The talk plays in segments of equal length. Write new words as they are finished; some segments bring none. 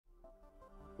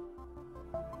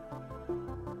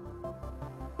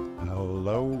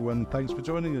Hello, and thanks for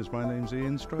joining us. My name's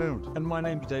Ian Stroud. And my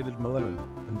name's David Malone,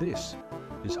 and this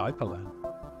is Hyperland.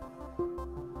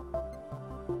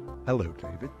 Hello,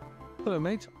 David. Hello,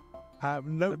 mate.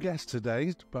 No guest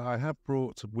today, but I have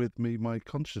brought with me my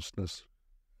consciousness.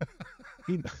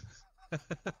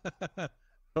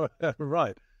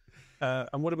 Right.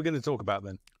 And what are we going to talk about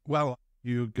then? Well,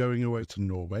 you're going away to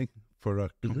Norway for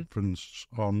a conference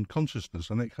on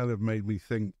consciousness, and it kind of made me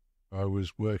think. I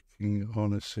was working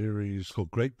on a series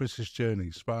called Great British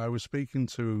Journeys, but I was speaking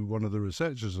to one of the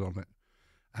researchers on it,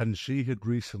 and she had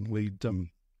recently done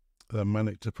the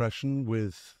manic depression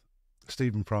with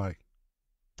Stephen Fry.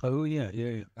 Oh, yeah.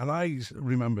 And I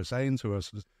remember saying to us,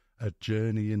 a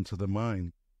journey into the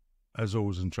mind has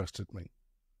always interested me.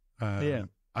 Yeah.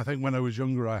 I think when I was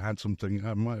younger, I had something,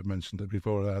 I might have mentioned it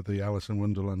before, I had the Alice in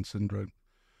Wonderland syndrome,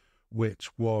 which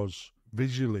was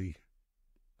visually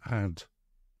had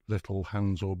little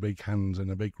hands or big hands in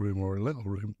a big room or a little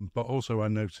room, but also I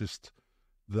noticed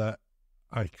that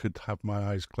I could have my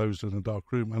eyes closed in a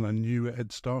dark room, and I knew it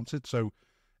had started. So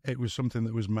it was something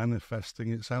that was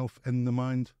manifesting itself in the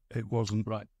mind. It wasn't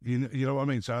right. You know what I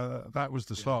mean. So that was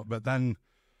the start. But then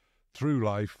through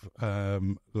life,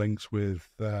 links with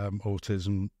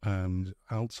autism and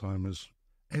Alzheimer's.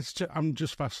 I'm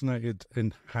just fascinated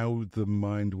in how the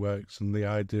mind works and the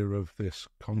idea of this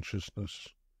consciousness.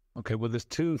 Okay, well, there's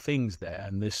two things there,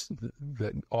 and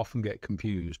that often get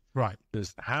confused. Right.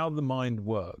 There's how the mind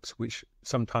works, which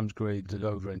sometimes grades it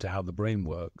over into how the brain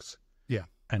works. Yeah.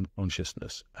 And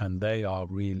consciousness, and they are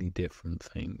really different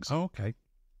things. Oh, okay.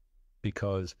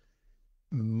 Because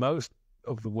most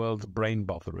of the world's brain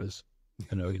botherers,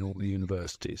 in all the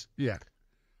universities, yeah,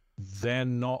 they're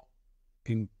not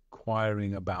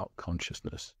inquiring about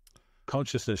consciousness.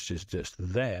 Consciousness is just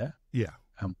there. Yeah.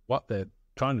 And what they're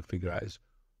trying to figure out is,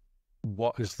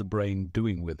 what is the brain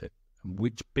doing with it? And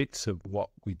which bits of what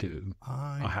we do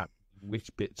are happening? Which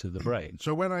bits of the brain?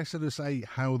 So when I sort of say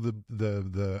how the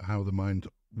how the mind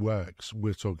works,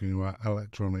 we're talking about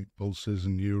electronic pulses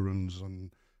and neurons and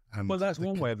well, that's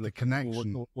one way of the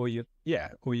connection. Or you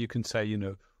can say,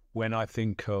 when I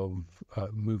think of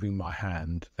moving my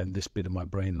hand, then this bit of my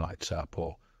brain lights up,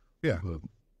 or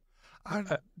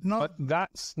but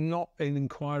that's not an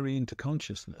inquiry into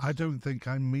consciousness. I don't think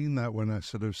I mean that when I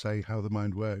sort of say how the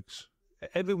mind works.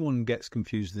 Everyone gets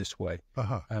confused this way.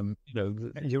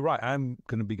 You're right. I'm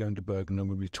going to be going to Bergen, and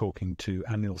we'll be talking to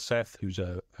Anil Seth, who's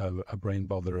a brain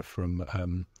botherer from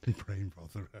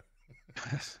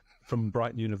from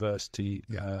Brighton University.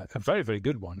 Yeah. A very, very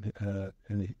good one.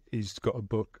 And he's got a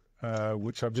book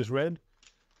which I've just read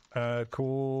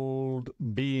called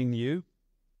 "Being You."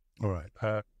 All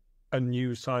right. A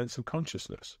New Science of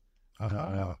Consciousness.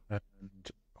 And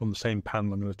on the same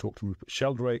panel, I'm going to talk to Rupert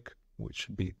Sheldrake, which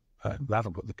should be,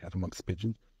 that'll put the cat amongst the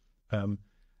pigeons. And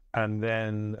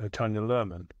then Tanya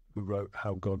Luhrmann, who wrote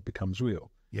How God Becomes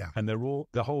Real. Yeah. And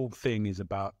the whole thing is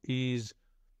about, is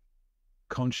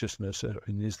consciousness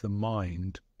and is the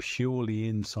mind purely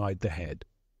inside the head?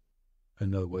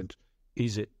 In other words,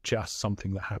 is it just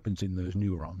something that happens in those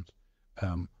neurons?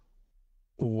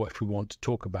 Or if we want to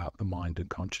talk about the mind and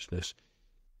consciousness,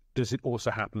 does it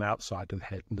also happen outside of the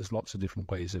head? And there's lots of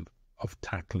different ways of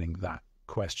tackling that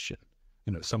question.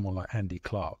 Someone like Andy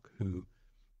Clark, who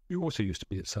also used to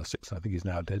be at Sussex, I think he's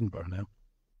now at Edinburgh now,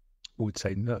 would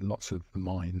say, no, lots of the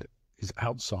mind is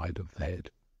outside of the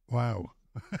head. Wow.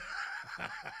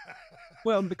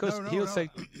 Well, because he'll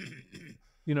say,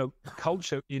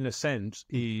 culture, in a sense,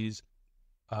 is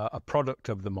a product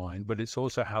of the mind, but it's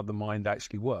also how the mind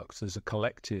actually works. There's a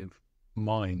collective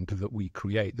mind that we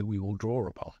create, that we all draw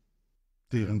upon.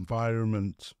 The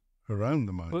environment around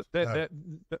the mind. Well,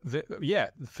 the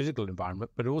physical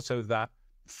environment, but also that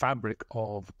fabric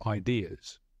of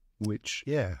ideas, which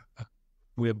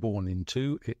we're born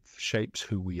into. It shapes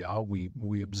who we are.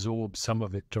 We absorb some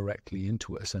of it directly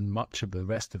into us, and much of the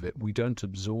rest of it, we don't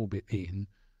absorb it in,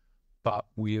 but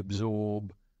we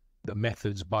absorb the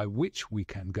methods by which we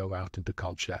can go out into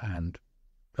culture and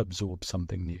absorb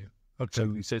something new. Okay.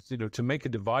 So he says, to make a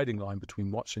dividing line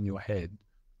between what's in your head,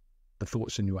 the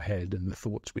thoughts in your head, and the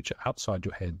thoughts which are outside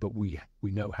your head, but we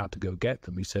know how to go get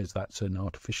them. He says that's an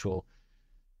artificial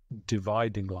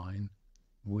dividing line,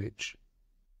 which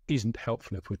isn't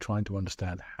helpful if we're trying to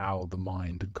understand how the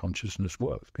mind and consciousness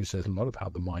works. He says a lot of how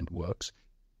the mind works,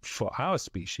 for our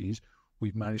species,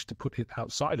 we've managed to put it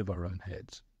outside of our own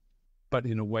heads, but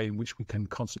in a way in which we can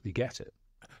constantly get it.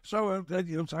 So,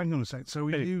 hang on a sec. So,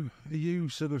 are you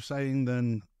sort of saying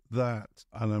then that,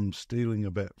 and I'm stealing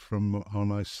a bit from our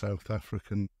nice South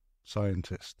African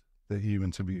scientist that you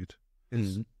interviewed,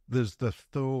 is there's the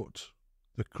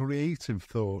creative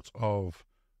thought of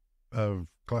of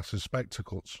glasses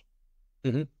spectacles.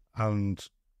 Mm-hmm. And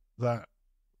that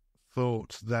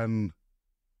thought then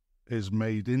is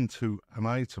made into an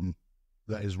item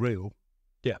that is real.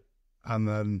 Yeah. And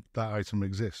then that item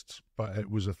exists, but it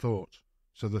was a thought.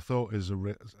 So the thought is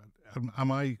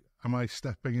am I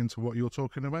stepping into what you're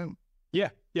talking about? Yeah.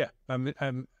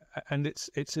 And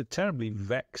it's a terribly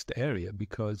vexed area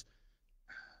because,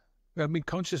 I mean,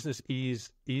 consciousness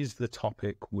is the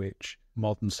topic which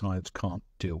modern science can't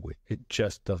deal with. It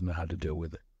just doesn't know how to deal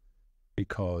with it,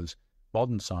 because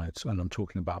modern science, and I'm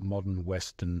talking about modern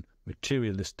Western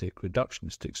materialistic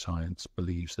reductionistic science,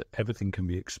 believes that everything can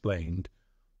be explained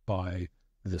by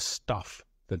the stuff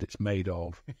that it's made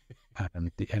of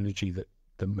and the energy that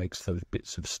makes those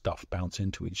bits of stuff bounce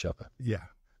into each other. Yeah.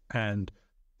 And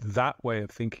that way of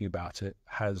thinking about it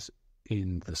has,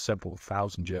 in the several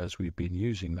thousand years we've been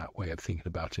using that way of thinking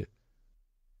about it,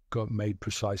 made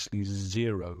precisely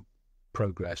zero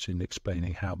progress in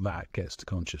explaining how that gets to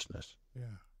consciousness.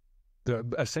 Yeah. There are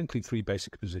essentially three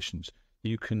basic positions.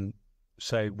 You can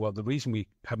say, well, the reason we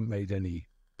haven't made any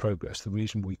progress, the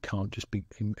reason we can't just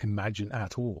imagine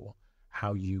at all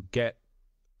how you get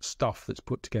stuff that's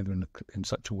put together in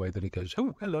such a way that it goes,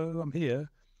 oh, hello, I'm here.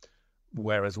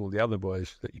 Whereas all the other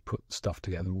ways that you put stuff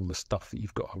together, all the stuff that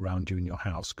you've got around you in your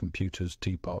house, computers,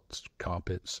 teapots,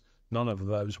 carpets, none of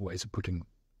those ways of putting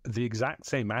the exact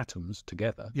same atoms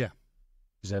together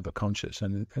is ever conscious.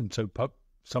 And so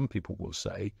some people will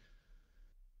say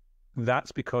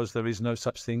that's because there is no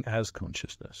such thing as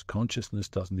consciousness. Consciousness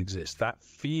doesn't exist. That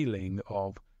feeling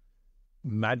of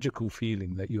magical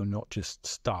feeling that you're not just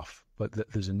stuff, but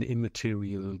that there's an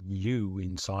immaterial you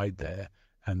inside there,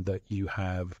 and that you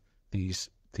have these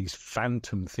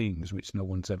phantom things which no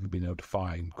one's ever been able to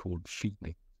find, called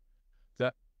feeling.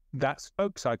 That's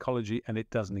folk psychology, and it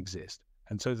doesn't exist.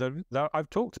 And so I've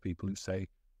talked to people who say,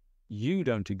 you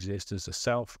don't exist as a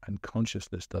self, and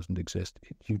consciousness doesn't exist.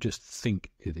 You just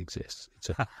think it exists. It's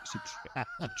a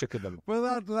trick of them.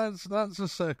 Well, that's a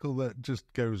circle that just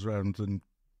goes round and...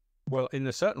 Well, in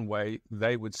a certain way,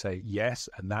 they would say yes,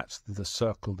 and that's the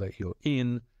circle that you're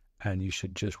in, and you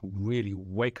should just really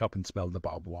wake up and smell the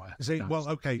barbed wire. See, well,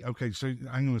 okay, so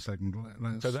hang on a second.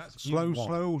 Let's So that's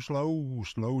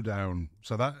slow down.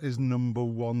 So that is number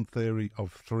one theory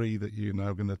of three that you're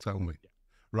now going to tell me. Yeah.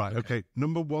 Right, okay.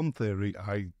 Number one theory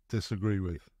I disagree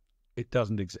with. It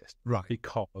doesn't exist. Right.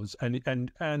 Because,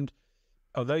 and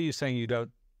although you're saying you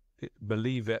don't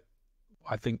believe it,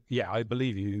 I think, I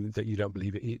believe you that you don't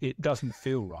believe it. It doesn't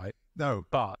feel right. No.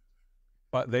 But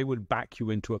they would back you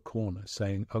into a corner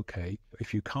saying, okay,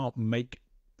 if you can't make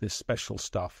this special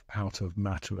stuff out of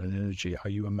matter and energy, are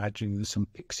you imagining there's some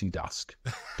pixie dust?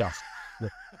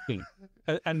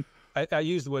 And I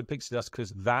use the word pixie dust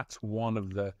because that's one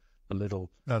of the little...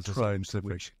 That's scientific.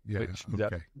 Which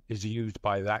that is used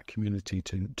by that community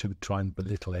to try and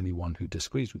belittle anyone who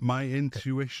disagrees with my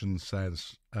intuition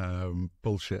says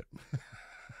bullshit.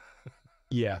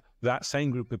 Yeah, that same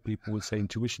group of people would say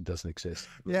intuition doesn't exist.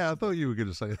 Yeah, I thought you were going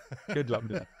to say that. Good luck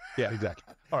with that. Yeah,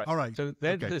 exactly. All right. So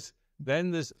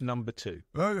then there's number two.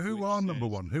 Who are number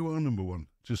one?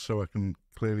 Just so I can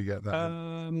clearly get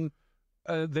that.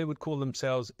 They would call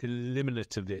themselves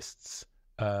eliminativists.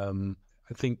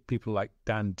 I think people like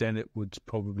Dan Dennett would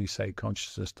probably say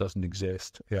consciousness doesn't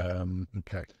exist.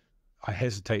 Okay. I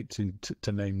hesitate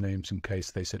to name names in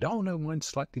case they said, oh, no, mine's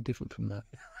slightly different from that.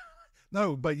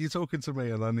 No, but you're talking to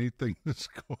me and I need things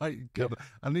quite good. Yeah.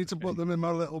 I need to put them in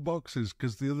my little boxes,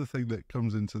 because the other thing that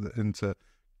comes into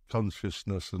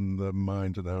consciousness and the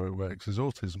mind and how it works is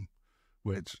autism,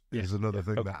 which is another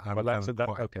thing that I'm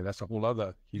that's a whole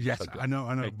other yes, subject. I know,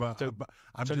 okay. but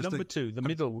I'm so just number two, the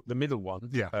middle one,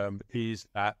 is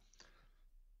that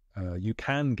you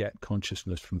can get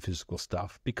consciousness from physical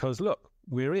stuff because, look,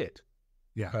 we're it.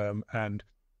 Yeah. And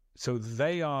so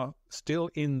they are still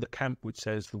in the camp which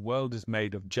says the world is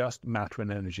made of just matter and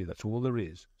energy. That's all there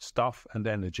is. Stuff and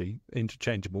energy,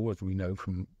 interchangeable, as we know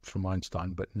from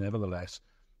Einstein, but nevertheless,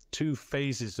 two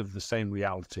phases of the same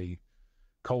reality,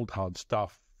 cold, hard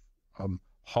stuff,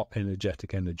 hot,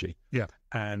 energetic energy. Yeah.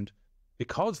 And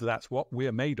because that's what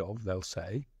we're made of, they'll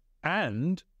say,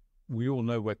 and we all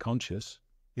know we're conscious.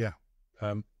 Yeah.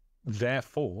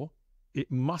 Therefore, it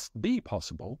must be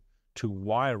possible to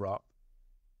wire up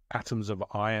atoms of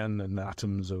iron and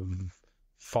atoms of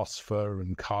phosphor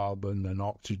and carbon and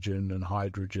oxygen and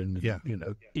hydrogen,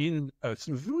 in a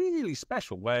really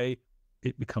special way,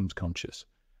 it becomes conscious.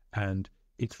 And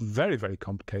it's very, very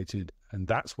complicated, and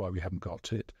that's why we haven't got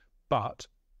to it.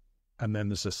 And then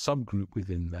there's a subgroup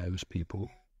within those people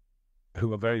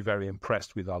who are very, very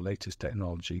impressed with our latest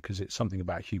technology, because it's something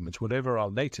about humans. Whatever our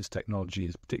latest technology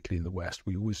is, particularly in the West,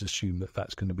 we always assume that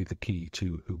that's going to be the key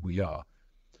to who we are.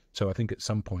 So I think at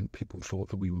some point people thought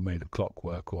that we were made of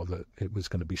clockwork, or that it was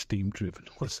going to be steam driven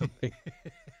or something.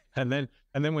 and then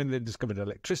when they discovered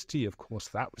electricity, of course,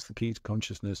 that was the key to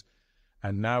consciousness.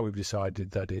 And now we've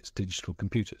decided that it's digital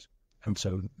computers. And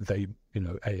so they,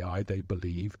 AI, they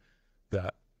believe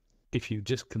that if you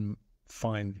just can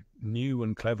find new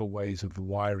and clever ways of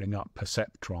wiring up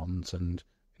perceptrons and,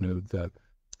 the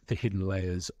hidden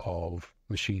layers of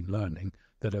machine learning,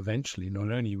 that eventually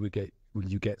not only will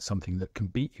you get something that can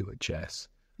beat you at chess,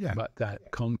 but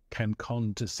that can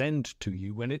condescend to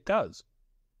you when it does,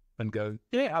 and go,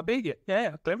 yeah, I beat you.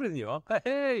 Yeah, cleverer than you are.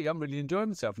 Hey, I'm really enjoying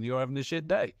myself, and you're having a shit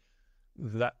day.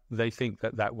 That they think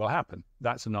that will happen.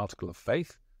 That's an article of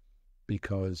faith,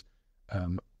 because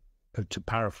to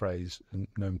paraphrase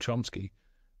Noam Chomsky,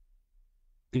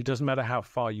 it doesn't matter how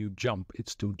far you jump,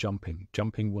 it's still jumping.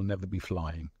 Jumping will never be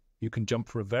flying. You can jump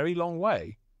for a very long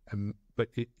way, but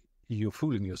you're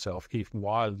fooling yourself if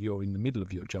while you're in the middle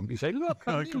of your jump, you say, look,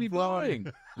 I'm really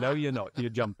flying. No, you're not. You're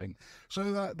jumping.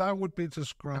 So that would be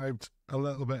described a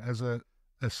little bit as a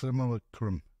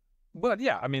simulacrum. Well,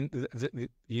 yeah, I mean,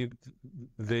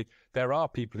 there are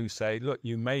people who say, look,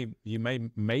 you may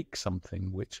make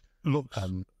something which looks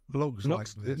like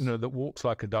this, that walks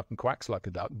like a duck and quacks like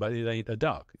a duck, but it ain't a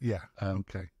duck. Yeah.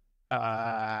 Okay.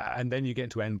 And then you get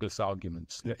into endless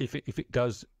arguments. If it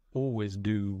does always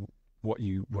do what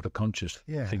a conscious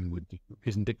thing would do,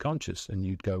 isn't it conscious? And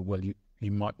you'd go, well,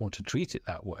 you might want to treat it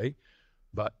that way,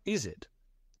 but is it?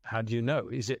 How do you know?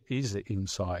 Is it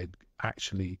inside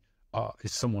actually?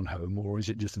 Is someone home, or is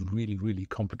it just a really, really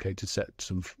complicated sets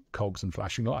of cogs and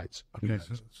flashing lights? Okay,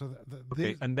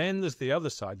 okay, and then there's the other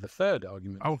side, the third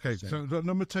argument. Okay, so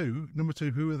number two,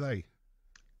 who are they?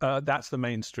 That's the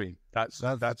mainstream.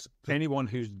 That's anyone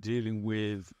who's dealing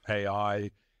with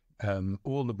AI,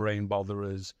 all the brain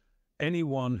botherers,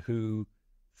 anyone who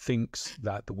thinks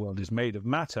that the world is made of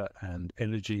matter and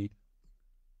energy,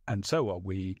 and so are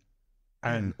we,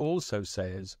 and also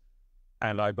says,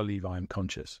 and I believe I am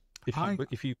conscious.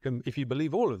 If you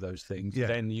believe all of those things,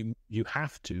 then you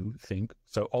have to think.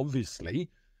 So obviously,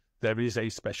 there is a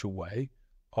special way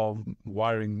of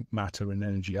wiring matter and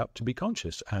energy up to be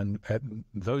conscious, and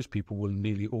those people will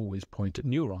nearly always point at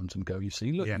neurons and go, "You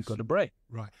see, look, you've got a brain.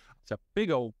 Right? It's a big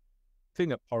old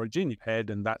thing of porridge in your head,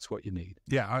 and that's what you need."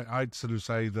 Yeah, I'd sort of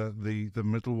say that the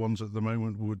middle ones at the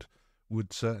moment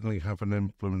would certainly have an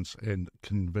influence in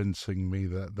convincing me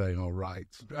that they are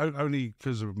right, only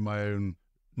because of my own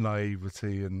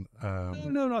naivety and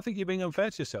no, I think you're being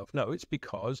unfair to yourself. No, it's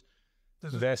because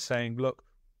they're saying, look,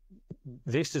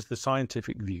 this is the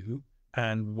scientific view,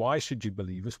 and why should you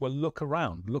believe us? Well, look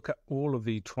around, look at all of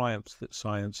the triumphs that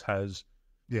science has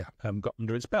got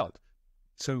under its belt.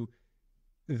 So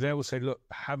they will say, look,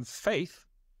 have faith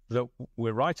that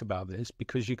we're right about this,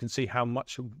 because you can see how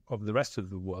much of the rest of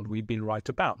the world we've been right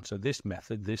about. So this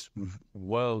method, this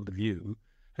world view,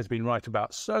 has been right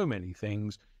about so many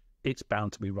things. It's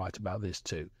bound to be right about this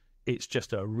too. It's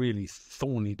just a really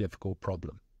thorny, difficult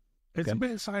problem. It's a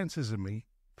bit scientism-y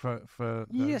for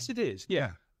yes, it is.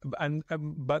 Yeah,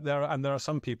 but there are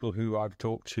some people who I've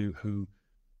talked to who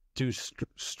do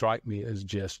strike me as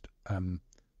just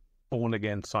born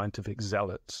again scientific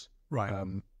zealots, right?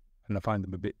 And I find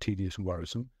them a bit tedious and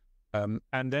worrisome.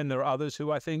 And then there are others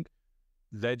who I think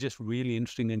they're just really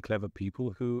interesting and clever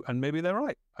people who, and maybe they're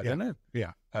right. I don't know.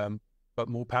 Yeah. But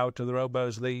more power to their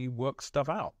elbows, they work stuff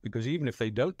out, because even if they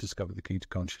don't discover the key to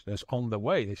consciousness, on the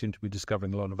way, they seem to be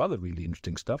discovering a lot of other really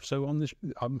interesting stuff. So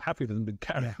I'm happy for them to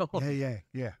carry on.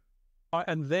 Yeah.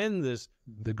 And then there's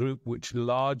the group which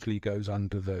largely goes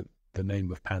under the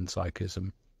name of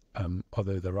panpsychism,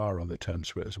 although there are other terms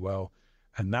for it as well.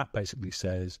 And that basically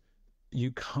says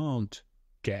you can't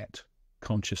get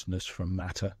consciousness from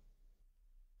matter.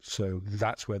 So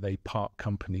that's where they part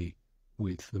company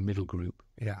with the middle group.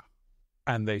 Yeah.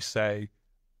 And they say,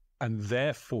 and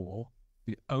therefore,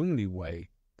 the only way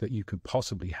that you could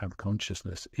possibly have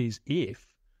consciousness is if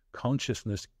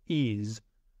consciousness is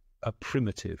a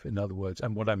primitive, in other words.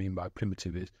 And what I mean by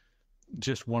primitive is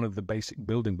just one of the basic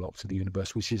building blocks of the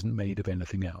universe, which isn't made of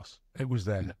anything else. It was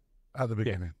there at the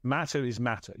beginning. Yeah. Matter is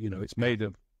matter. It's made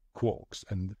of quarks,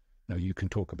 and you can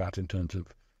talk about in terms of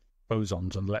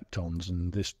bosons and leptons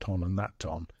and this ton and that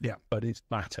ton. Yeah. But it's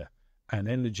matter, and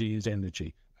energy is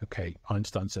energy. Okay,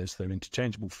 Einstein says they're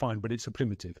interchangeable, fine, but it's a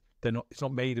primitive. It's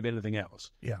not made of anything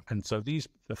else. Yeah. And so the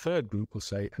third group will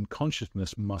say, and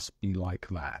consciousness must be like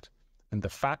that. And the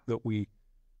fact that we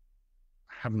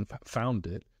haven't found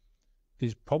it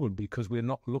is probably because we're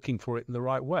not looking for it in the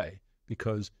right way.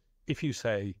 because if you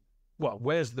say, well,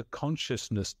 where's the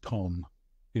consciousness, Tom?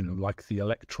 Like the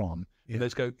electron. Yeah. And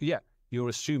let's go, yeah, you're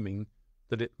assuming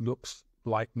that it looks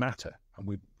like matter. And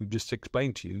we've just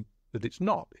explained to you that it's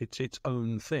not. It's its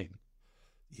own thing.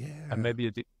 Yeah. And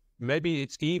maybe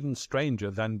it's even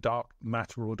stranger than dark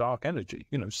matter or dark energy.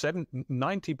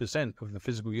 90% of the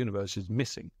physical universe is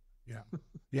missing. Yeah.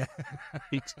 Yeah.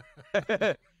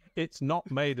 It's not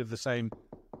made of the same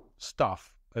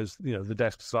stuff as, the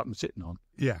desks that I'm sitting on.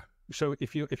 Yeah. So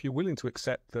if you're willing to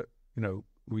accept that,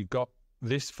 we got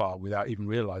this far without even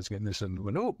realizing it, and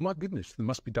went, oh my goodness, there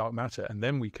must be dark matter, and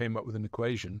then we came up with an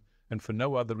equation, and for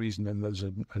no other reason than there's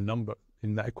a number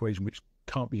in that equation which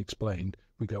can't be explained,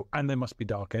 we go, and there must be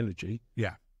dark energy.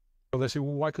 Yeah. Well, they say,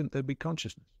 well, why couldn't there be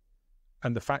consciousness?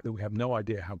 And the fact that we have no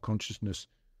idea how consciousness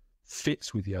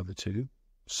fits with the other two,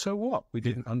 so what? We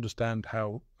didn't understand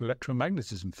how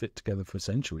electromagnetism fit together for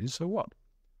centuries, so what?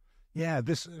 Yeah,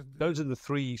 those are the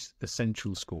three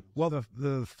essential schools. Well,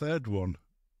 the third one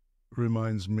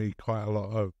reminds me quite a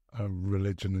lot of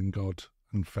religion and God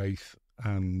and faith,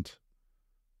 and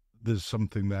there's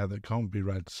something there that can't be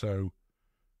read. So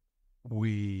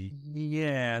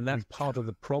and that's part of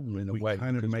the problem in a way. We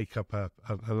kind of make up a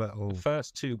little. The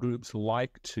first two groups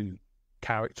like to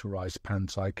characterize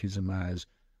panpsychism as,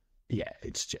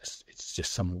 it's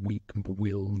just some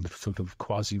weak-willed sort of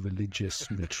quasi-religious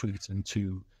retreat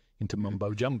into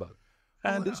mumbo jumbo,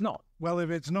 and it's not. Well, if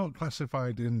it's not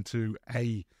classified into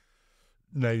a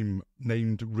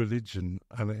named religion,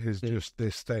 and it is just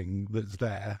this thing that's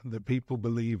there that people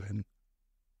believe in,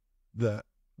 that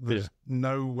there's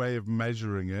no way of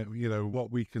measuring it.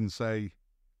 What we can say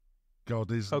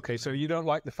God is. Okay, so you don't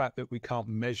like the fact that we can't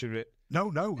measure it?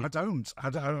 No, I don't.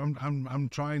 I'm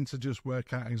trying to just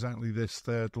work out exactly this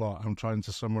third lot. I'm trying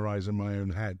to summarize in my own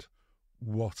head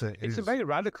what it is. It's a very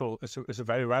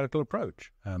radical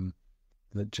approach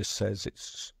that just says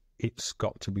it's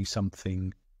got to be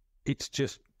something. It's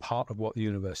just part of what the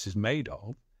universe is made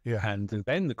of. Yeah. And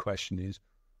then the question is,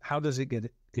 how does it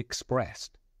get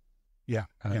expressed? Yeah.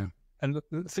 And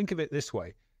think of it this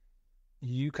way.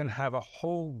 You can have a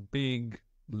whole big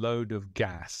load of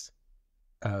gas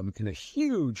in a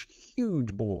huge,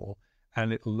 huge ball,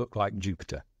 and it'll look like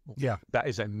Jupiter. Yeah. That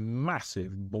is a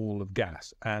massive ball of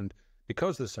gas. And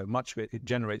because there's so much of it, it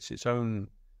generates its own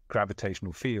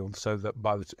gravitational field, so that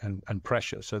and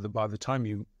pressure, so that by the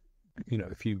time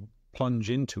if you plunge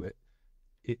into it,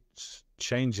 it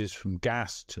changes from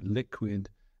gas to liquid,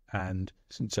 and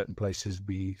in certain places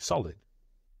be solid.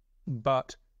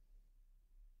 But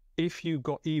if you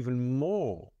got even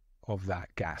more of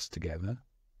that gas together,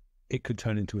 it could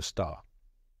turn into a star.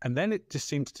 And then it just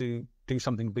seems to do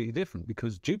something completely different,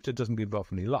 because Jupiter doesn't give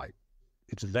off any light.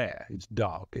 It's there, it's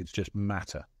dark, it's just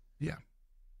matter. Yeah.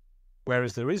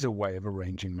 Whereas there is a way of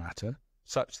arranging matter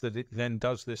such that it then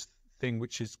does this thing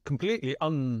which is completely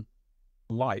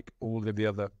unlike all of the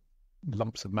other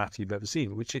lumps of matter you've ever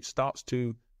seen, which it starts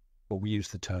to, well, we use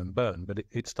the term burn, but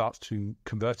it starts to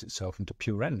convert itself into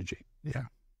pure energy. Yeah.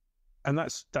 And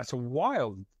that's a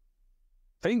wild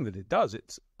thing that it does.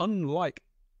 It's unlike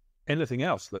anything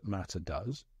else that matter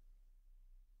does,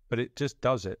 but it just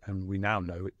does it. And we now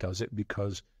know it does it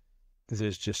because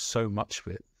there's just so much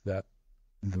of it that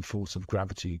the force of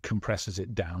gravity compresses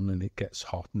it down, and it gets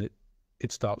hot, and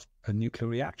it starts a nuclear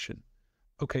reaction.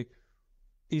 Okay,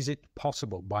 is it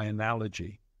possible, by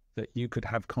analogy, that you could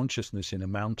have consciousness in a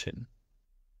mountain,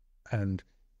 and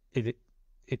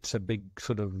it's a big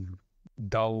sort of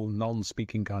dull,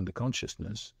 non-speaking kind of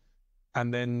consciousness,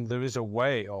 and then there is a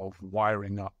way of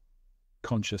wiring up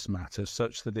conscious matter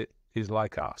such that it is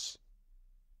like us,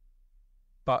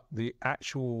 but the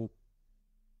actual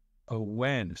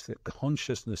awareness that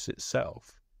consciousness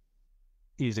itself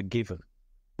is a given.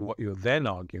 What you're then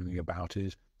arguing about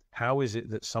is, how is it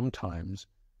that sometimes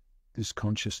this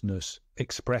consciousness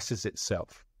expresses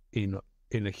itself in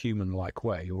a human-like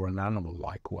way or an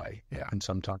animal-like way, and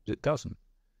sometimes it doesn't.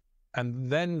 And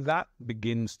then that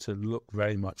begins to look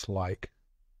very much like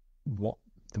what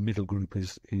the middle group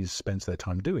spends their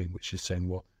time doing, which is saying,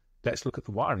 well, let's look at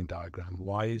the wiring diagram.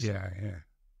 Why is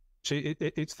See,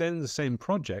 it's then the same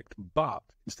project, but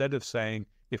instead of saying,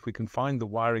 if we can find the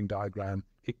wiring diagram,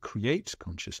 it creates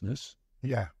consciousness,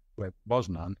 where it was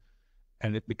none,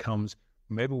 and it becomes,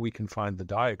 maybe we can find the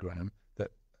diagram that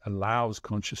allows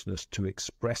consciousness to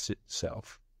express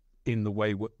itself in the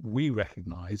way what we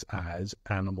recognize as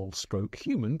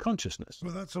animal/human consciousness.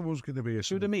 Well, that's always going to be a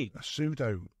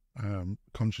pseudo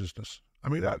consciousness. I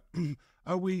mean,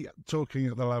 are we talking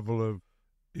at the level of,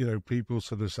 people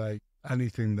sort of say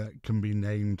anything that can be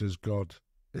named as God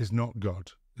is not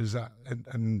God? Is that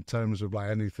in terms of like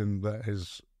anything that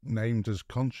is named as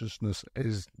consciousness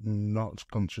is not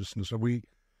consciousness. Are we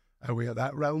at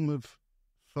that realm of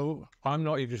thought? I'm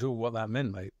not even sure what that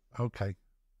meant, mate. Okay.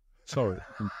 Sorry.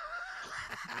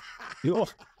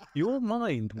 Your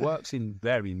mind works in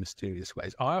very mysterious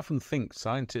ways. I often think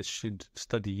scientists should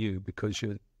study you because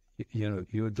you're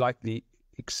like the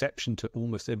exception to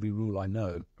almost every rule I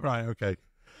know. Right, okay.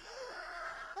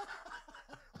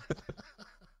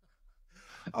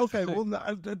 Okay, well,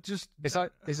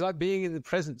 it's like being in the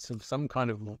presence of some kind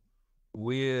of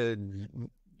weird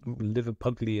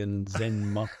Liverpudlian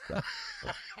Zen master.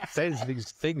 Says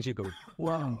these things, you go,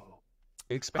 wow.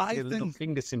 You expect your little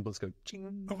finger symbols go,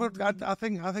 ching. I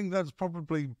think that's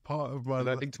probably part of my... And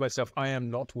I think to myself, I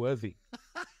am not worthy.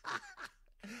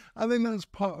 I think that's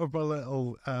part of my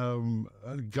little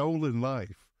goal in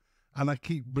life. And I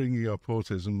keep bringing up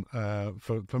autism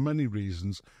for many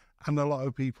reasons. And a lot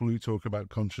of people who talk about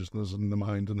consciousness and the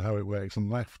mind and how it works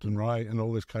and left and right and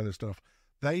all this kind of stuff,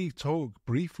 they talk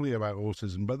briefly about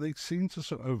autism, but they seem to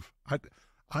sort of...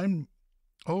 I'm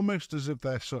almost as if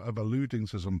they're sort of alluding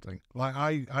to something. Like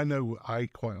I know I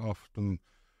quite often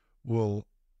will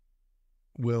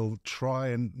try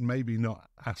and maybe not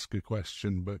ask a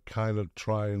question, but kind of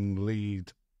try and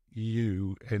lead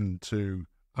you into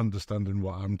understanding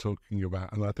what I'm talking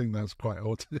about. And I think that's quite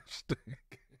autistic.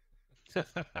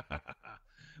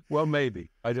 Well, maybe.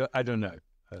 I don't know.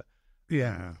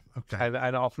 Yeah, okay.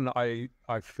 And often I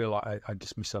feel like I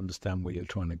just misunderstand where you're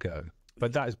trying to go.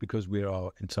 But that is because we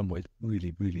are, in some ways,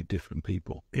 really, really different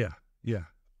people. Yeah.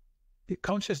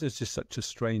 Consciousness is such a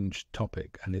strange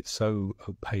topic, and it's so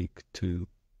opaque to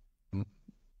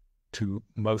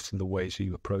most of the ways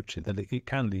you approach it that it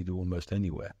can lead to almost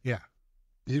anywhere. Yeah.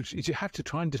 You have to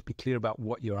try and just be clear about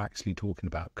what you're actually talking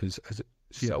about, because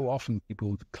so often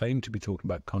people claim to be talking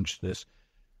about consciousness,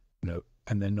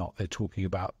 and they're not. They're talking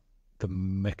about the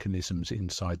mechanisms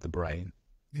inside the brain.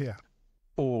 Yeah.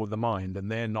 Or the mind, and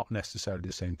they're not necessarily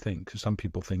the same thing, because some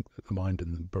people think that the mind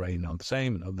and the brain are the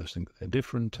same, and others think that they're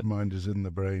different. The mind is in the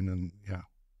brain, and yeah.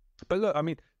 But look, I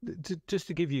mean, just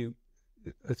to give you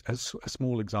a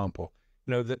small example,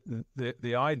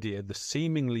 the idea, the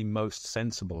seemingly most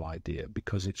sensible idea,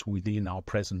 because it's within our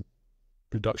present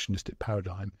reductionistic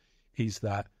paradigm, is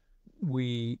that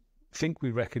we think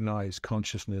we recognize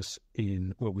consciousness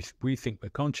we think we're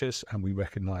conscious, and we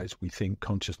think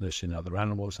consciousness in other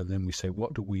animals, and then we say,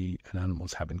 what do we and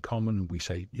animals have in common? And we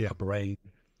say, a brain.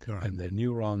 Correct. And their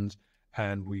neurons,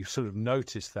 and we sort of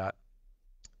notice that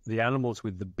the animals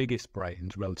with the biggest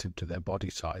brains relative to their body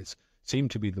size seem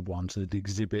to be the ones that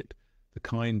exhibit the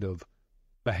kind of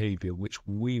behavior which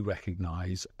we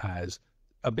recognize as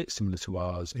a bit similar to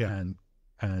ours,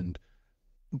 and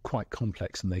quite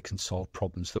complex, and they can solve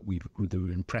problems that we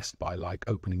were impressed by, like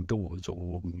opening doors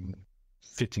or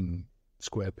fitting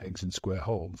square pegs in square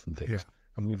holes and things. Yeah.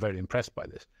 And we're very impressed by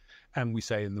this. And we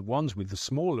say, in the ones with the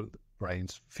smaller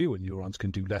brains, fewer neurons can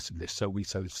do less of this. So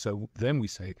then we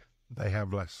say they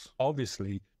have less.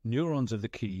 Obviously, neurons are the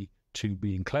key to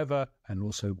being clever and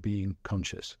also being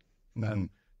conscious. Mm-hmm.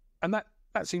 And that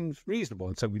seems reasonable.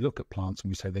 And so we look at plants and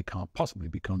we say they can't possibly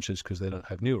be conscious because they don't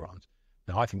have neurons.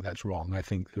 Now, I think that's wrong. I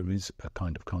think there is a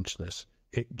kind of consciousness.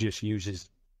 It just uses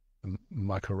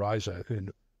mycorrhiza in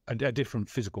a different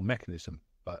physical mechanism,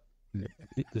 but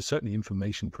there's certainly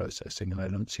information processing, and I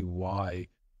don't see why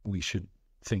we should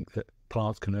think that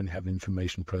plants can only have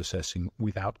information processing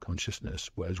without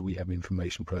consciousness, whereas we have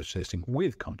information processing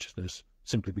with consciousness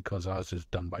simply because ours is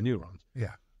done by neurons.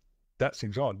 Yeah. That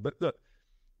seems odd. But look,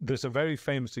 there's a very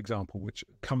famous example which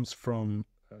comes from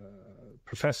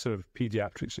professor of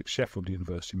pediatrics at Sheffield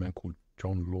University, a man called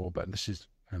John Luhrmann. This is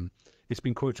it's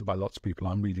been quoted by lots of people.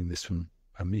 I'm reading this from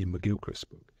Iain McGilchrist's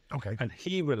book. Okay. And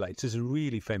he relates, this is a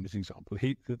really famous example.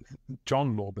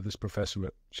 John Luhrmann, this professor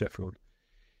at Sheffield,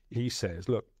 he says,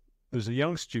 look, there's a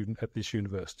young student at this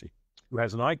university who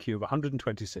has an IQ of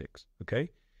 126,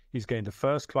 okay? He's gained a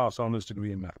first-class honours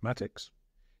degree in mathematics,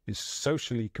 is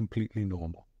socially completely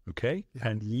normal, okay? Yeah.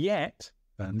 And yet,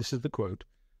 and this is the quote,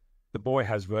 the boy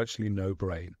has virtually no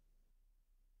brain.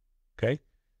 Okay?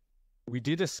 We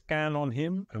did a scan on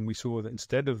him, and we saw that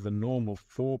instead of the normal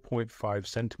 4.5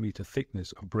 centimeter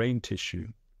thickness of brain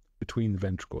tissue between the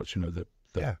ventricles, and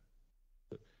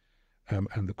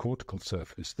the cortical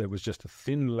surface, there was just a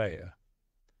thin layer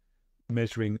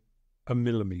measuring a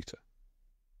millimeter.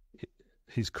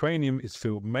 His cranium is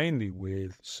filled mainly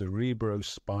with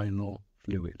cerebrospinal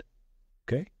fluid.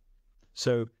 Okay?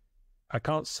 So I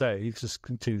can't say, just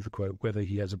continue the quote, whether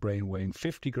he has a brain weighing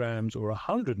 50 grams or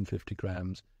 150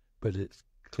 grams, but it's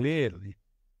clearly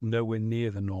nowhere near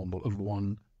the normal of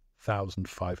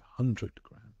 1,500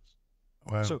 grams.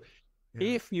 Wow. So Yeah.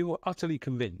 If you are utterly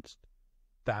convinced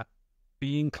that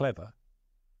being clever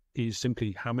is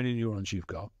simply how many neurons you've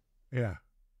got, Yeah.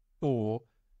 or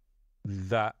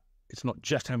that it's not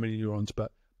just how many neurons,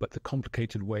 but the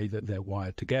complicated way that they're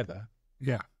wired together,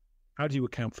 Yeah. how do you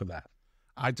account for that?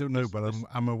 I don't know, but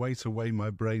I'm a way to weigh my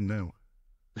brain now.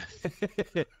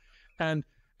 and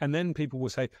then people will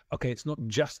say, okay, it's not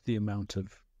just the amount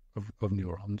of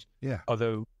neurons, Yeah.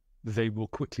 although they will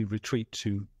quickly retreat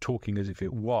to talking as if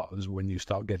it was when you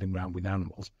start getting around with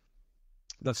animals.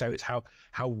 They'll say it's how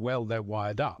well they're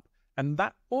wired up. And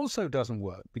that also doesn't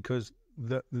work, because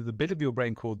the bit of your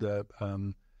brain called the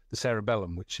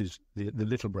cerebellum, which is the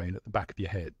little brain at the back of your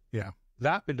head, Yeah.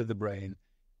 that bit of the brain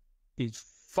is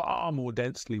far more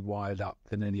densely wired up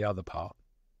than any other part.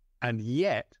 And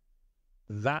yet,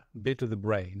 that bit of the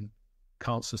brain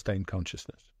can't sustain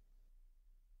consciousness.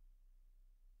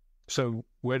 So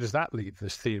where does that leave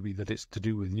this theory that it's to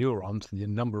do with neurons, the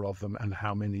number of them, and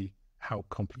how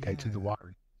complicated the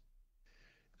wiring?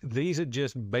 These are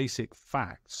just basic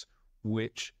facts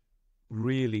which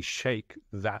really shake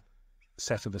that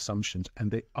set of assumptions,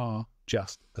 and they are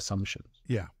just assumptions.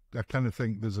 Yeah. I kind of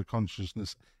think there's a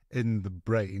consciousness in the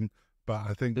brain, but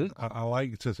I think I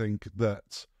like to think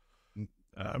that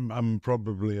I'm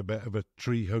probably a bit of a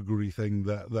tree huggery thing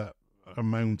that a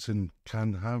mountain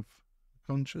can have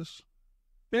conscious.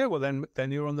 Yeah, well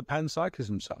then you're on the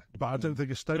panpsychism side. But I don't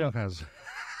think a stone has.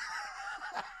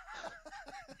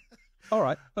 All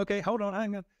right. Okay, hold on,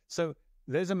 hang on. So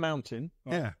there's a mountain.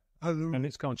 Right? Yeah. And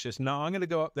it's conscious. Now I'm going to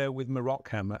go up there with my rock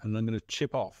hammer and I'm going to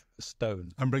chip off a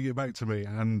stone. And bring it back to me.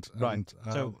 Right.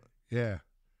 So yeah.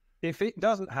 If it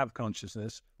doesn't have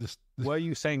consciousness, were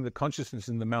you saying the consciousness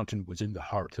in the mountain was in the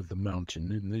heart of the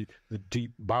mountain, in the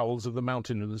deep bowels of the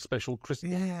mountain, and the special crystal?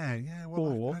 Yeah.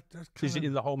 Well, or is it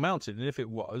in the whole mountain? And if it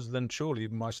was, then surely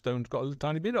my stone's got a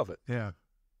tiny bit of it. Yeah.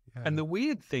 And the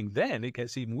weird thing then, it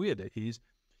gets even weirder, is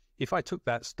if I took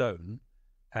that stone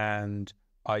and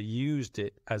I used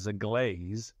it as a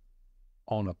glaze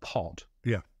on a pot.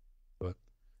 Yeah.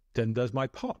 Then does my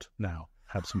pot now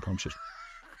have some consciousness?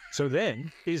 So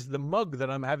then, is the mug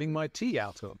that I'm having my tea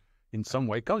out of in some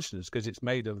way consciousness, because it's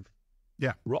made of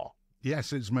rock?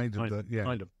 Yes, it's made of that. Yeah,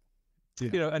 kind of.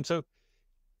 Yeah. And so,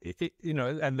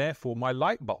 and therefore my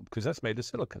light bulb, because that's made of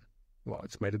silicon. Well,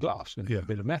 it's made of glass and a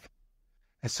bit of metal.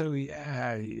 And so,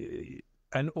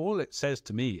 and all it says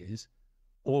to me is,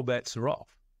 all bets are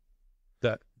off.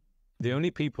 That the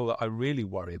only people that I really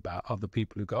worry about are the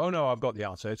people who go, oh no, I've got the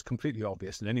answer. It's completely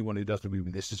obvious. And anyone who doesn't agree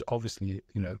with this is obviously,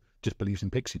 just believes in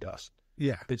pixie dust.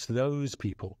 Yeah. It's those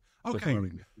people. Okay.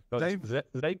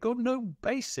 They've got no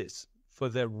basis for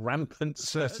their rampant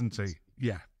certainty.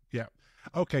 Yeah.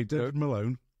 Okay, David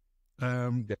Malone,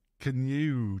 can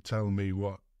you tell me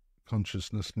what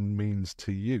consciousness means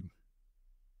to you?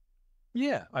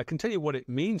 Yeah, I can tell you what it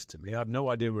means to me. I have no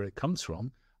idea where it comes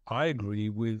from. I agree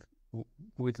with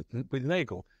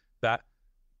Nagel that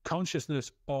consciousness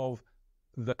of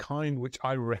the kind which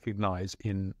I recognize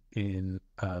in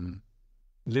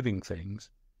living things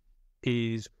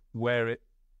is where it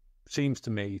seems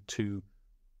to me to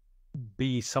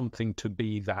be something to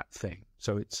be that thing.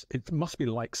 So it must be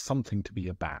like something to be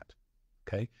a bat.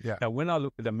 Okay. Yeah. Now, when I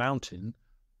look at a mountain,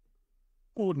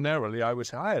 ordinarily I would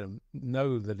say I don't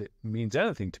know that it means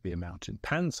anything to be a mountain.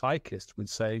 Panpsychists would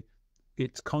say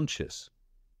it's conscious.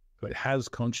 It has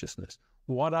consciousness.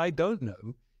 What I don't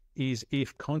know is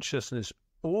if consciousness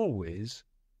always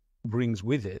brings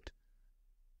with it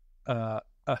a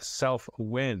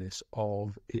self-awareness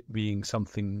of it being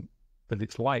something that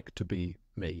it's like to be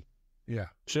me. Yeah.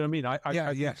 Do you know what I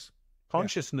mean? Yes.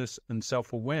 Consciousness and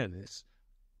self-awareness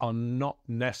are not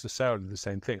necessarily the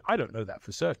same thing. I don't know that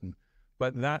for certain,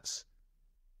 but that's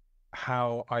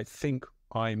how I think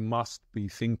I must be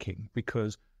thinking,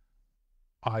 because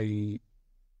I'm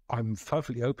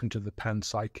perfectly open to the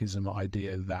panpsychism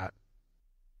idea that,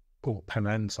 or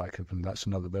panpsychism, that's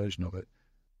another version of it,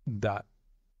 that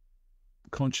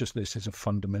consciousness is a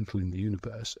fundamental in the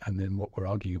universe, and then what we're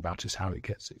arguing about is how it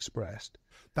gets expressed.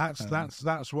 That's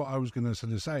what I was going to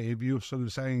sort of say. If you're sort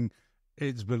of saying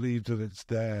it's believed that it's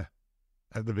there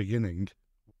at the beginning,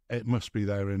 it must be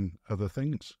there in other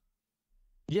things.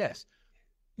 Yes.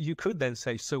 You could then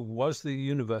say, so was the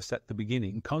universe at the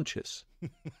beginning conscious?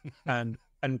 and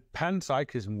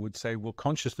panpsychism would say, well,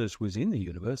 consciousness was in the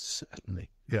universe, certainly.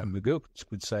 Yeah. And McGilchrist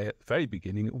would say at the very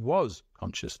beginning it was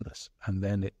consciousness, and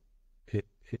then it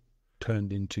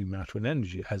turned into matter and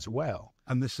energy as well.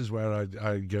 And this is where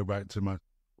I go back to my,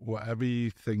 whatever you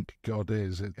think God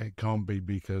is, it can't be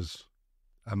because,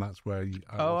 and that's where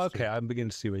okay, I'm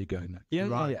beginning to see where you're going now. Yeah,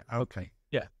 right. yeah. Okay.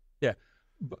 Yeah.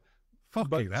 But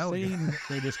Fucking hell, saying that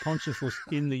there was consciousness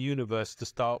in the universe to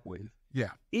start with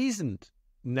isn't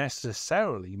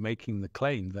necessarily making the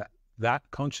claim that that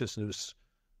consciousness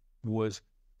was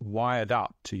wired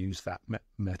up, to use that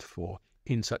metaphor,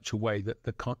 in such a way that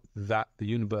the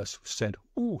universe said,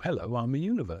 "Oh, hello, I'm a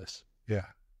universe." Yeah.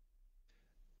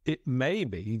 It may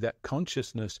be that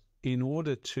consciousness, in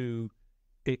order to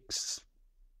express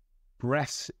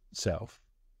itself,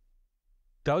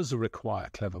 does require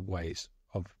clever ways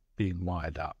of being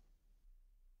wired up.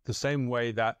 The same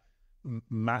way that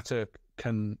matter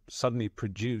can suddenly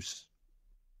produce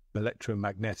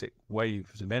electromagnetic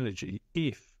waves of energy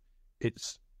if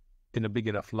it's in a big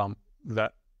enough lump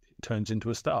that it turns into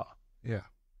a star. Yeah.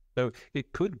 So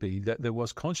it could be that there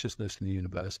was consciousness in the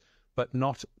universe, but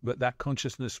that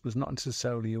consciousness was not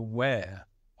necessarily aware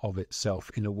of itself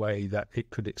in a way that it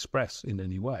could express in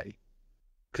any way.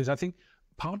 Because I think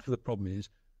part of the problem is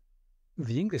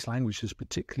the English language is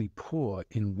particularly poor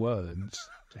in words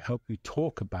to help you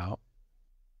talk about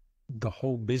the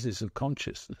whole business of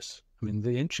consciousness. I mean,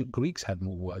 the ancient Greeks had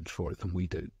more words for it than we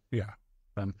do. Yeah.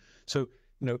 So,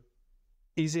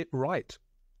 is it right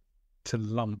to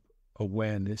lump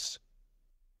awareness,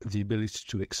 the ability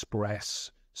to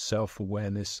express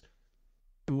self-awareness,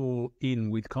 all in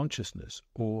with consciousness?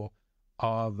 Or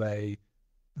are they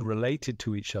related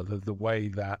to each other the way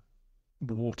that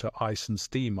water, ice, and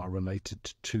steam are related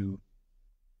to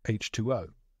H2O?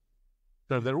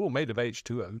 So they're all made of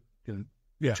H2O,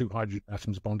 two hydrogen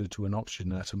atoms bonded to an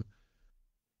oxygen atom,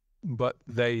 but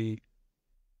they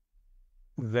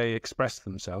express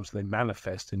themselves, they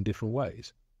manifest in different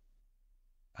ways.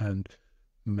 And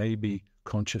maybe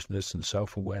consciousness and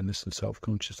self-awareness and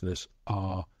self-consciousness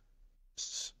are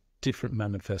different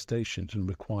manifestations and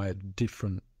require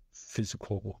different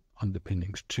physical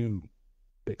underpinnings to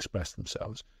express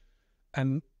themselves.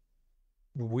 And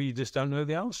we just don't know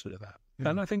the answer to that. Yeah.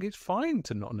 And I think it's fine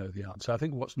to not know the answer. I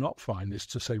think what's not fine is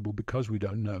to say, well, because we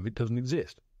don't know, it doesn't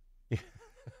exist.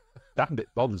 That bit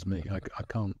bothers me. I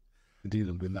can't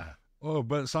deal with that. Oh,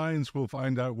 but science will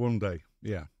find out one day.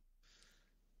 Yeah.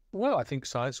 Well, I think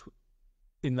science,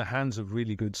 in the hands of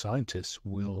really good scientists,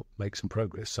 will make some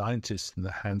progress. Scientists in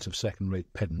the hands of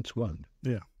second-rate pedants won't.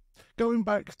 Yeah. Going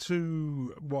back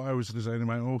to what I was saying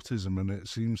about autism, and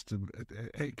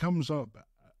it comes up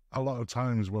a lot of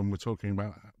times when we're talking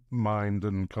about mind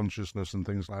and consciousness and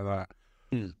things like that.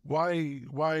 Mm.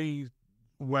 Why,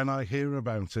 when I hear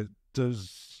about it,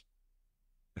 does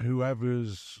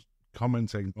whoever's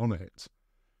commenting on it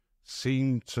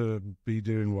seem to be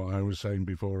doing what I was saying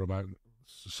before about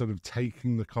sort of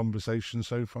taking the conversation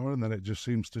so far, and then it just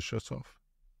seems to shut off?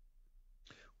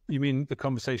 You mean the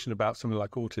conversation about something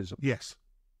like autism? Yes.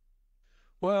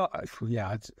 Well,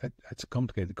 it's a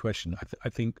complicated question. I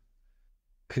think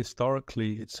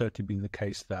historically it's certainly been the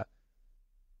case that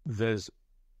there's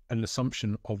an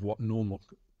assumption of what normal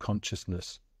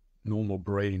consciousness, normal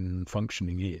brain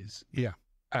functioning is. Yeah.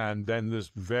 And then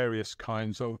there's various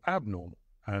kinds of abnormal.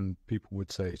 And people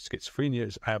would say schizophrenia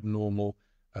is abnormal,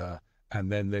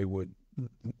 and then they would,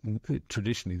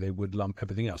 traditionally, they would lump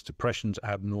everything else. Depression's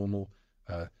abnormal,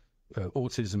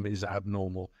 autism is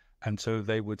abnormal. And so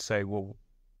they would say, well,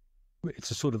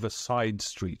 it's a sort of a side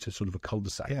street, a sort of a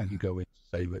cul-de-sac. Yeah. You go in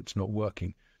and say, well, it's not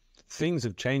working. Things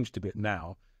have changed a bit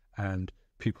now, and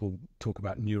people talk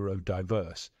about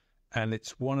neurodiverse. And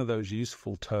it's one of those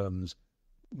useful terms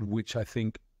which I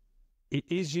think it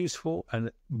is useful,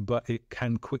 but it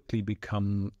can quickly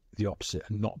become the opposite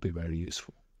and not be very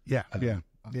useful. Yeah, And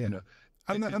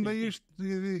they used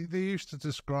to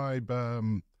describe,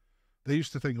 they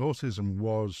used to think autism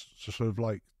was sort of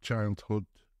like childhood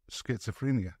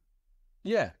schizophrenia.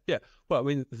 Yeah. Well, I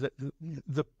mean,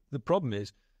 the problem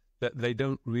is that they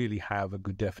don't really have a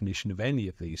good definition of any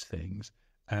of these things,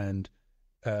 and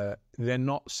they're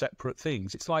not separate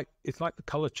things. It's like the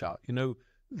color chart,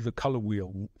 the color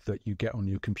wheel that you get on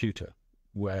your computer,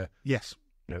 where yes,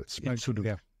 it's sort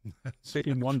of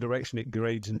in one direction it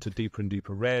grades into deeper and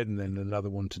deeper red, and then another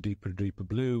one to deeper and deeper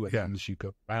blue, and as you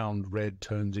go round, red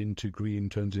turns into green,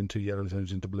 turns into yellow,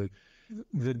 turns into blue.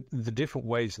 The different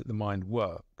ways that the mind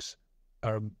works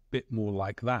are a bit more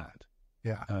like that.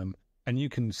 Yeah. And you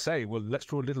can say, well, let's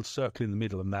draw a little circle in the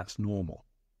middle, and that's normal.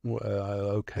 Well,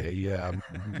 okay, yeah,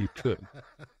 you could.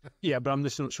 Yeah, but I'm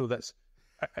just not sure that's.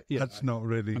 That's not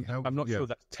really. I'm not sure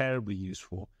that's terribly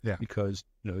useful. Yeah. Because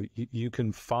you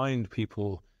can find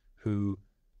people who,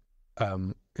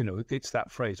 it's that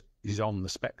phrase is on the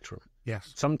spectrum.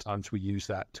 Yes. Sometimes we use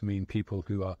that to mean people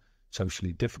who are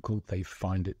socially difficult. They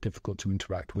find it difficult to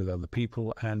interact with other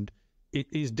people, and it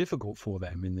is difficult for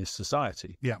them in this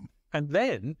society. Yeah. And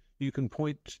then you can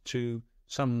point to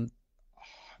some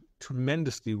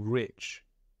tremendously rich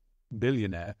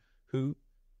billionaire who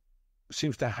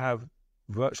seems to have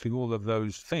virtually all of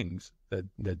those things.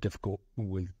 They're difficult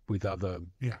with other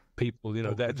people.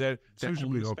 They're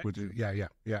socially awkward. Yeah.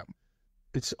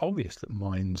 It's obvious that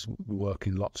minds work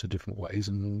in lots of different ways,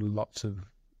 and lots of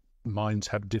minds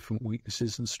have different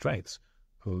weaknesses and strengths.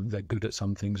 Or they're good at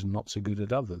some things and not so good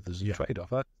at others. There's a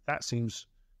trade-off. That seems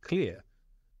clear.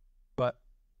 But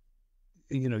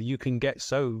you can get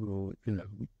so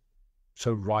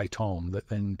right on that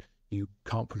then you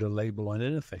can't put a label on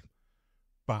anything.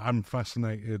 But I'm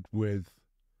fascinated with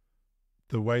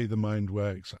the way the mind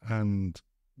works and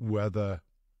whether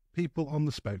people on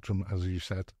the spectrum, as you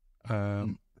said,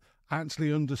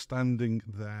 actually understanding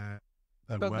their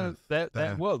worth,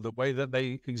 their world, the way that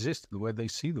they exist, the way they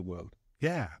see the world.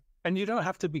 Yeah. And you don't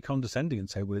have to be condescending and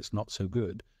say, well, it's not so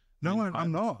good. No,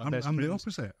 I'm not. I'm the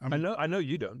opposite. I know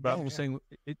you don't, but I'm saying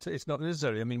it's not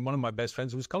necessary. I mean, one of my best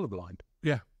friends was colorblind.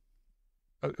 Yeah.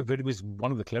 But he was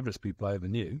one of the cleverest people I ever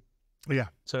knew. Yeah.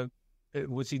 So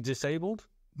was he disabled?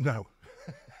 No.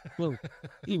 Well,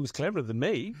 he was cleverer than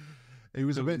me. He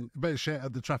was a bit shit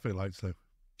at the traffic lights, though.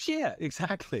 Yeah,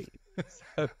 exactly.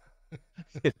 So,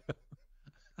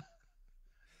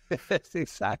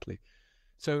 exactly.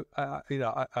 So,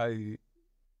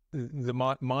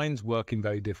 the minds work in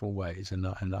very different ways, and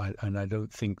I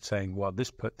don't think saying, well,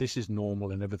 this is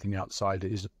normal and everything outside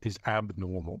is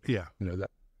abnormal. Yeah. That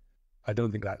I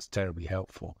don't think that's terribly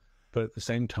helpful. But at the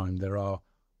same time, there are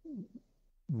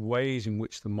ways in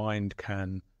which the mind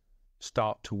can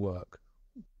start to work,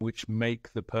 which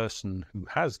make the person who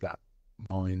has that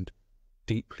mind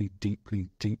deeply, deeply,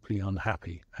 deeply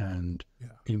unhappy, and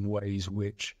in ways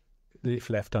which, if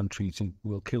left untreated,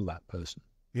 will kill that person.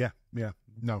 Yeah.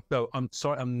 No. So I'm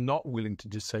sorry, I'm not willing to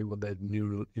just say, well, they're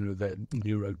they're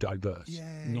neurodiverse.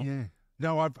 Yeah.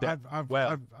 No, I've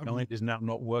mind is now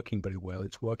not working very well.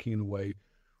 It's working in a way.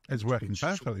 It's working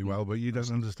perfectly well, but you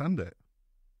don't understand it.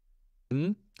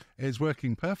 It's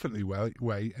working perfectly well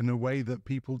in a way that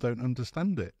people don't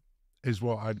understand it. Is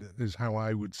how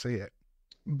I would see it.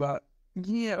 But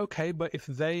but if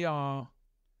they are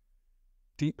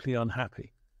deeply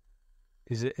unhappy,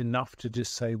 is it enough to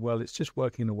just say, well, it's just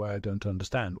working in a way I don't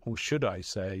understand? Or should I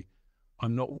say, I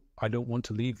don't want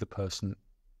to leave the person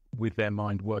with their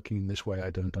mind working in this way I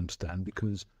don't understand,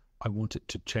 because I want it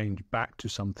to change back to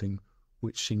something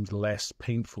which seems less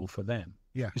painful for them.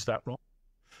 Yeah. Is that wrong?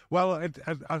 Well, it's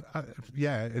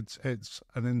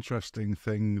an interesting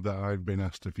thing that I've been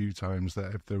asked a few times,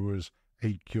 that if there was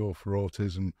a cure for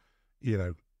autism,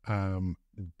 do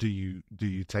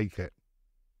you take it?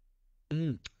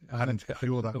 And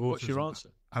cure that what's autism? your answer?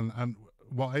 And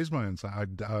what is my answer?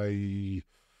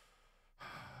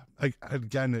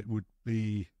 Again, it would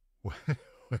be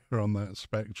where on that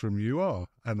spectrum you are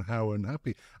and how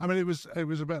unhappy. I mean, it was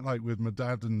a bit like with my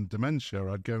dad and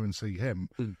dementia. I'd go and see him.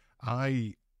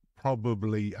 I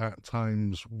probably at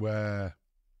times where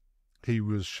he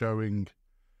was showing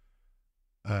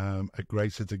a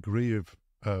greater degree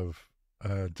of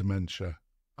dementia,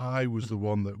 I was the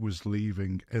one that was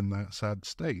leaving in that sad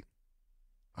state.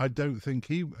 I don't think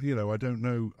he, I don't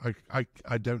know.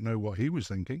 I don't know what he was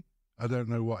thinking. I don't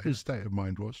know what his state of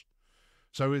mind was.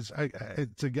 So it's a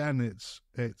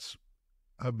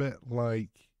bit like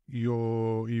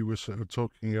you were sort of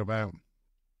talking about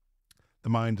the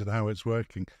mind and how it's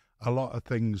working. A lot of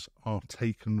things are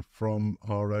taken from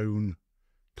our own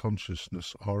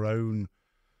consciousness, our own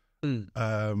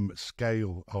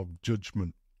scale of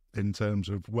judgment, in terms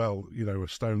of, well, a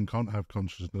stone can't have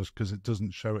consciousness because it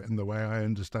doesn't show it in the way I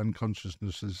understand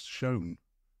consciousness is shown.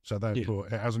 So therefore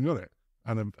it hasn't got it.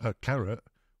 And a carrot,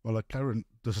 well, a carrot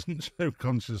doesn't show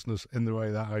consciousness in the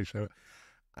way that I show it.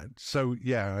 So,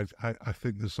 I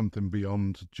think there's something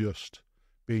beyond just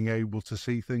being able to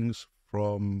see things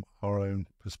from our own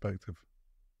perspective.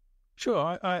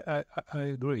 Sure, I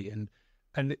agree, and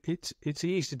it's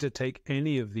easy to take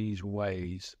any of these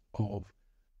ways of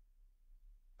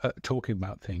talking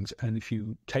about things, and if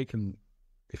you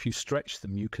stretch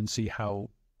them, you can see how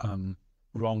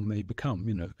wrong they become.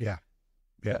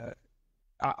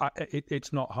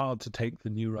 It's not hard to take the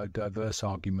neurodiverse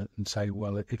argument and say,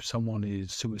 well, if someone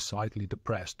is suicidally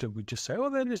depressed, we just say, oh,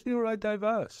 they're just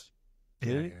neurodiverse.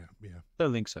 Yeah.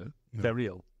 Don't think so. No. They're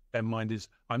real. Their mind is.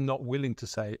 I'm not willing to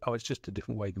say, oh, it's just a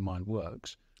different way the mind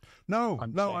works. No,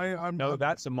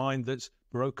 that's a mind that's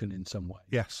broken in some way.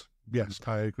 Yes,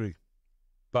 I agree.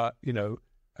 But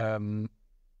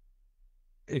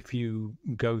if you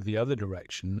go the other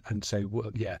direction and say, well,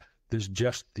 there's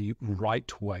just the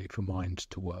right way for minds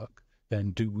to work, then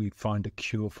do we find a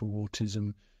cure for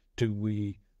autism? Do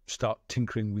we start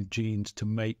tinkering with genes to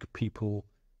make people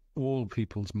all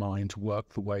people's minds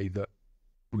work the way that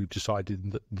we've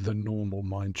decided that the normal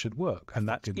mind should work, and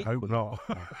that's I hope not.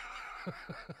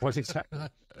 Well, exactly.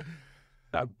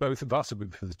 Both of us have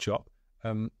been for the chop.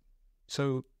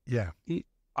 So yeah,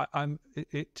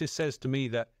 it just says to me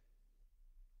that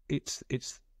it's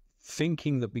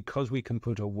thinking that because we can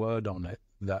put a word on it,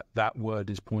 that word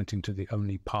is pointing to the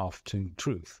only path to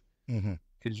truth,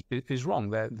 is wrong.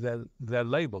 They're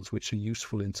labels which are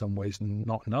useful in some ways and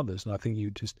not in others. And I think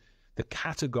the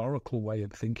categorical way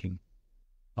of thinking,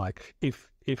 like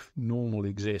if normal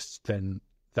exists, then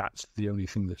that's the only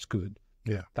thing that's good.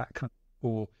 Yeah.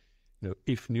 Or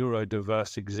if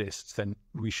neurodiverse exists, then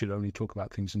we should only talk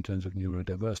about things in terms of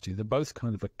neurodiversity. They're both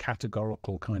kind of a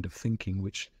categorical kind of thinking,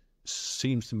 which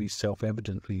seems to me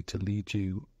self-evidently to lead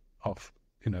you off,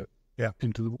 into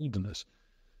the wilderness.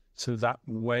 So that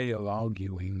way of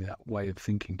arguing, that way of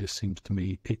thinking just seems to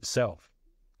me itself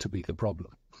to be the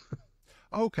problem.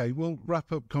 Okay, we'll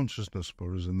wrap up consciousness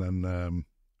for us and then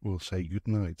we'll say good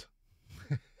night.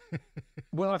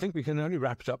 Well, I think we can only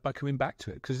wrap it up by coming back to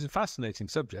it because it's a fascinating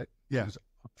subject. Yeah. I'm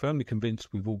firmly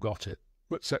convinced we've all got it,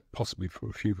 except possibly for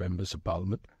a few members of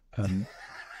Parliament who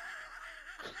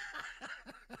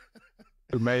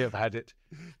may have had it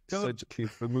surgically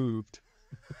removed.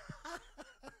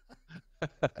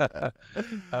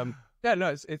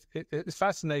 It's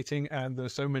fascinating, and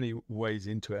there's so many ways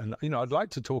into it. And I'd like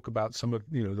to talk about some of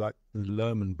like the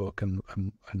Luhrmann book and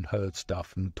her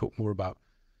stuff, and talk more about.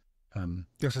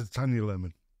 Yes, it's Tanya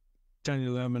Luhrmann. Tanya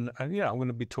Luhrmann, and I'm going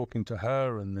to be talking to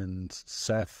her, and then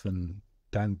Seth and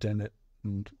Dan Dennett,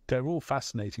 and they're all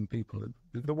fascinating people.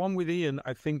 The one with Iain,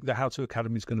 I think the How To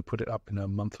Academy is going to put it up in a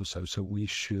month or so we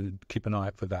should keep an eye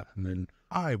out for that, and then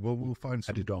we'll find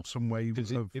some way of.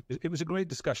 It was a great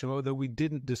discussion, although we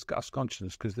didn't discuss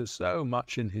consciousness because there's so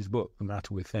much in his book, The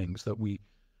Matter with Things, that we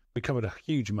covered a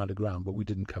huge amount of ground, but we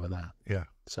didn't cover that. Yeah.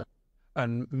 So,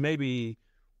 and maybe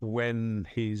when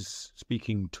his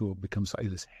speaking tour becomes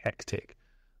slightly less hectic,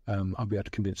 I'll be able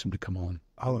to convince him to come on.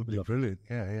 Oh, that'd be brilliant.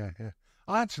 Yeah.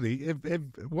 Actually, if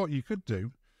what you could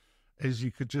do is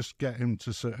you could just get him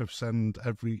to sort of send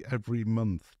every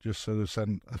month, just sort of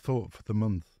send a thought for the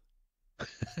month.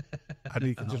 And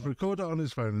he can just record it on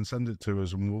his phone and send it to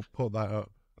us, and we'll put that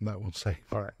up, and that will save.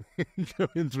 All right.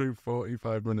 Going through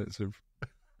 45 minutes of...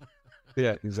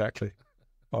 Yeah, exactly.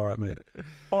 All right, mate.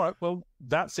 All right, well,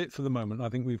 that's it for the moment. I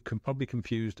think we've probably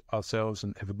confused ourselves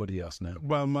and everybody else now.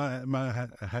 Well, my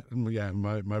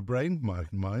brain, my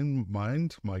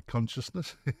mind, my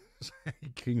consciousness is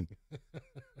aching.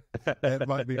 It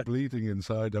might be bleeding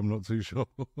inside, I'm not too sure.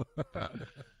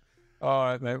 All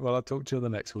right, mate. Well, I'll talk to you on the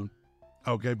next one.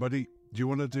 Okay, buddy. Do you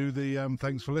want to do the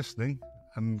thanks for listening?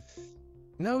 And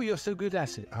no, you're so good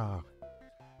at it.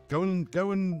 Go and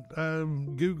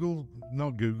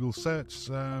search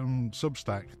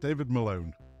Substack, David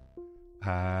Malone,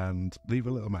 and leave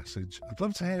a little message. I'd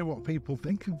love to hear what people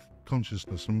think of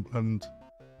consciousness and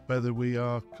whether we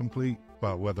are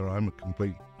whether I'm a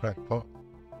complete crackpot.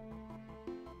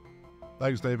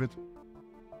 Thanks, David.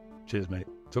 Cheers, mate.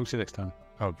 Talk to you next time.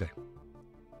 Okay.